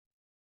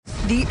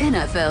The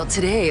NFL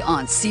Today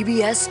on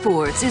CBS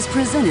Sports is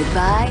presented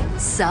by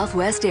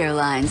Southwest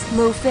Airlines.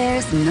 Low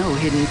fares, no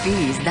hidden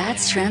fees.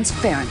 That's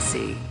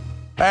transparency.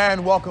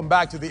 And welcome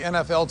back to the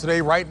NFL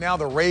Today. Right now,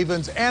 the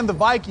Ravens and the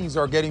Vikings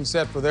are getting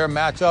set for their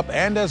matchup.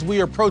 And as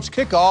we approach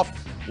kickoff,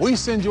 we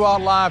send you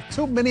out live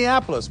to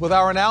Minneapolis with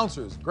our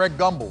announcers, Greg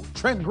Gumbel,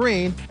 Trent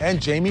Green, and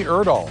Jamie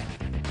Erdahl.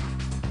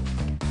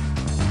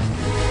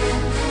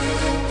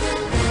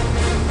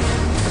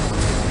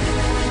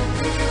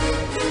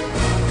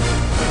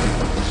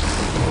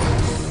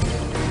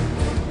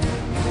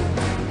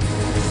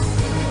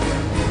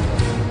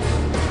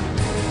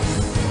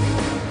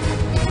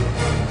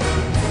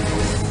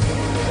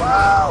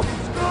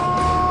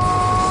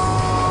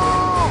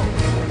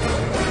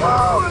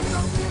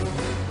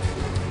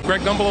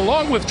 Greg Gumbel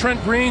along with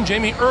Trent Green.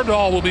 Jamie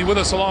Erdahl will be with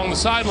us along the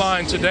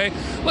sideline today.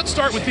 Let's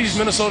start with these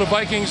Minnesota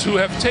Vikings who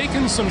have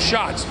taken some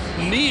shots.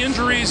 Knee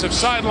injuries have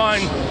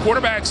sidelined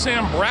quarterback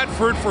Sam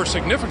Bradford for a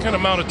significant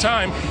amount of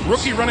time.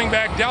 Rookie running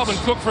back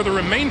Dalvin Cook for the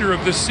remainder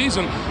of this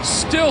season.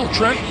 Still,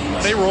 Trent,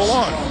 they roll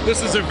on.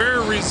 This is a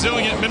very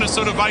resilient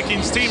Minnesota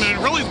Vikings team, and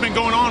it really has been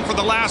going on for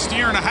the last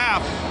year and a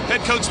half.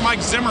 Head coach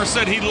Mike Zimmer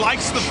said he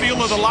likes the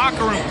feel of the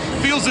locker room,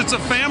 feels it's a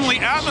family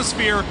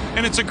atmosphere,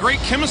 and it's a great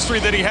chemistry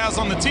that he has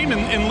on the team.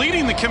 And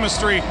leading the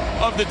chemistry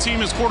of the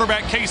team is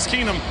quarterback Case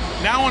Keenum,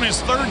 now on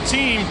his third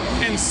team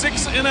in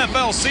 6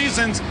 NFL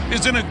seasons,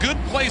 is in a good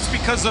place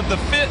because of the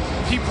fit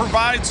he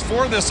provides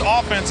for this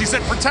offense. He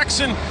said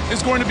protection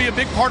is going to be a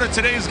big part of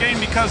today's game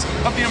because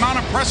of the amount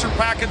of pressure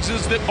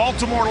packages that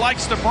Baltimore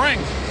likes to bring.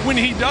 When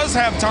he does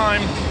have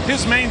time,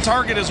 his main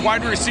target is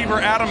wide receiver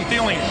Adam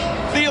Thielen.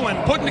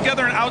 Thielen putting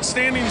together an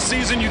outstanding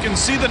season. You can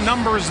see the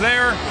numbers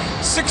there.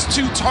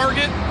 6'2"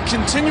 target,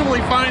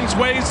 continually finds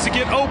ways to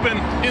get open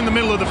in the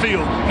middle of the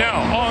field. Now,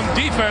 on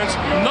defense,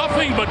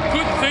 nothing but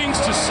good things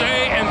to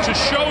say and to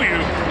show you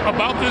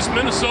about this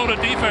Minnesota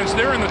defense.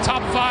 They're in the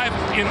top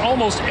 5 in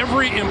almost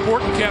every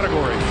important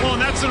category. Well,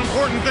 and that's an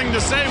important thing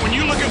to say. When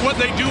you look at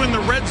what they do in the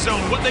red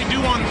zone, what they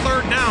do on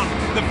third down,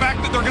 the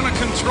fact that they're going to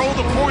control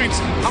the points,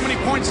 how many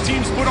points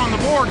teams put on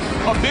the board,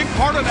 a big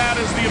part of that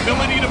is the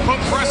ability to put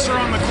pressure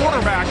on the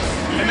quarterback.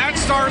 And that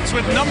starts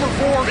with number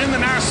 4 in the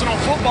National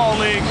Football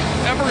League,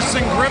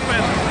 Everson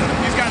Griffin.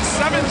 He's got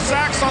 7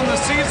 sacks on the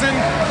season.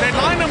 They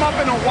line him up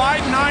in a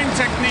wide 9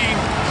 technique,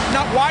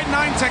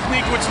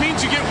 which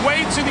means you get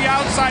way to the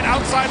outside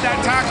that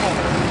tackle.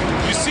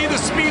 You see the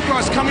speed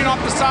rush coming off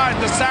the side,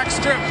 the sack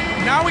strip.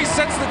 Now he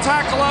sets the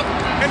tackle up,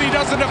 and he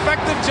does an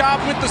effective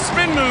job with the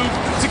spin move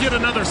to get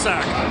another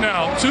sack.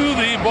 Now, to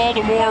the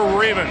Baltimore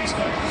Ravens.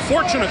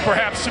 Fortunate,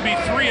 perhaps, to be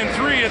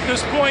 3-3 at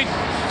this point.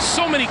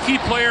 So many key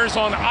players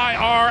on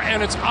IR,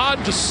 and it's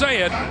odd to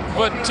say it,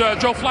 but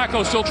Joe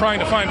Flacco is still trying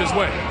to find his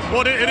way.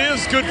 Well, it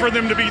is good for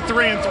them to be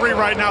 3-3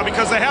 right now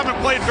because they haven't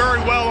played very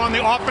well on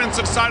the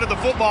offensive side of the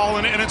football,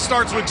 and it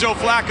starts with Joe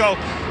Flacco.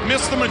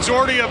 Missed the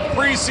majority of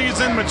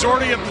preseason,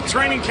 majority of the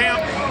training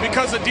camp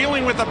because of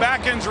dealing with a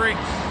back injury.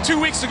 2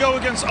 weeks ago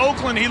against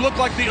Oakland, he looked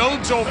like the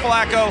old Joe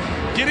Flacco,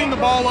 getting the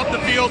ball up the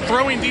field,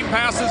 throwing deep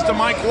passes to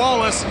Mike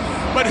Wallace.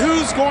 But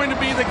who's going to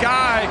be the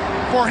guy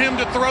for him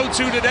to throw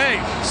to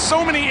today?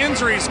 So many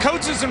injuries.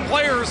 Coaches and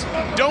players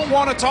don't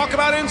want to talk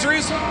about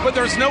injuries, but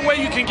there's no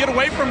way you can get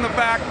away from the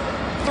fact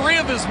 3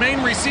 of his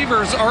main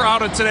receivers are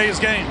out of today's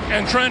game.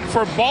 And Trent,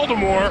 for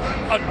Baltimore,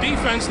 a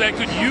defense that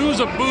could use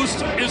a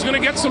boost is going to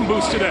get some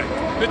boost today.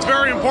 It's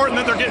very important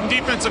that they're getting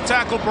defensive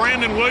tackle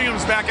Brandon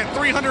Williams back at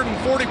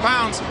 340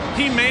 pounds.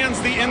 He mans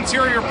the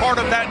interior part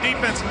of that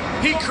defense.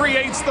 He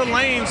creates the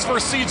lanes for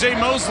C.J.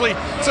 Mosley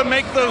to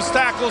make those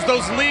tackles,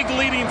 those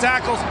league-leading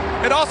tackles.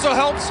 It also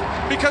helps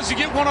because you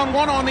get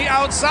one-on-one on the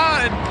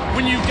outside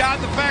when you've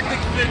got the fact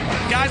that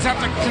guys have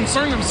to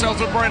concern themselves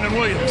with Brandon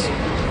Williams.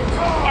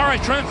 All right,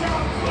 Trent,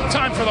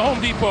 time for the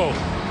Home Depot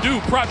Do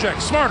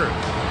Project Smarter.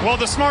 Well,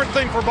 the smart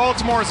thing for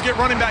Baltimore is get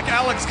running back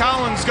Alex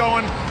Collins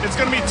going. It's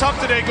going to be tough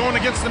today going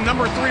against the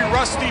number 3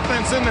 rush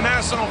defense in the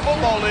National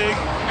Football League.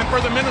 And for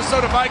the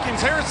Minnesota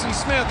Vikings, Harrison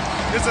Smith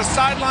is a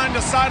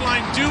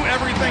sideline-to-sideline,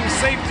 do-everything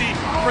safety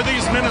for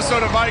these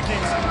Minnesota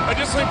Vikings.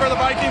 Additionally, for the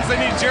Vikings, they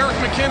need Jerick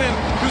McKinnon,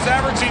 who's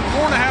averaging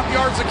 4.5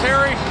 yards a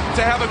carry,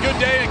 to have a good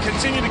day and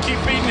continue to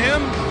keep feeding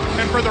him.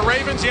 And for the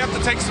Ravens, you have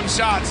to take some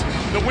shots.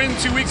 The win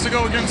 2 weeks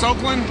ago against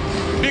Oakland,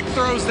 big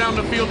throws down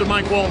the field to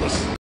Mike Wallace.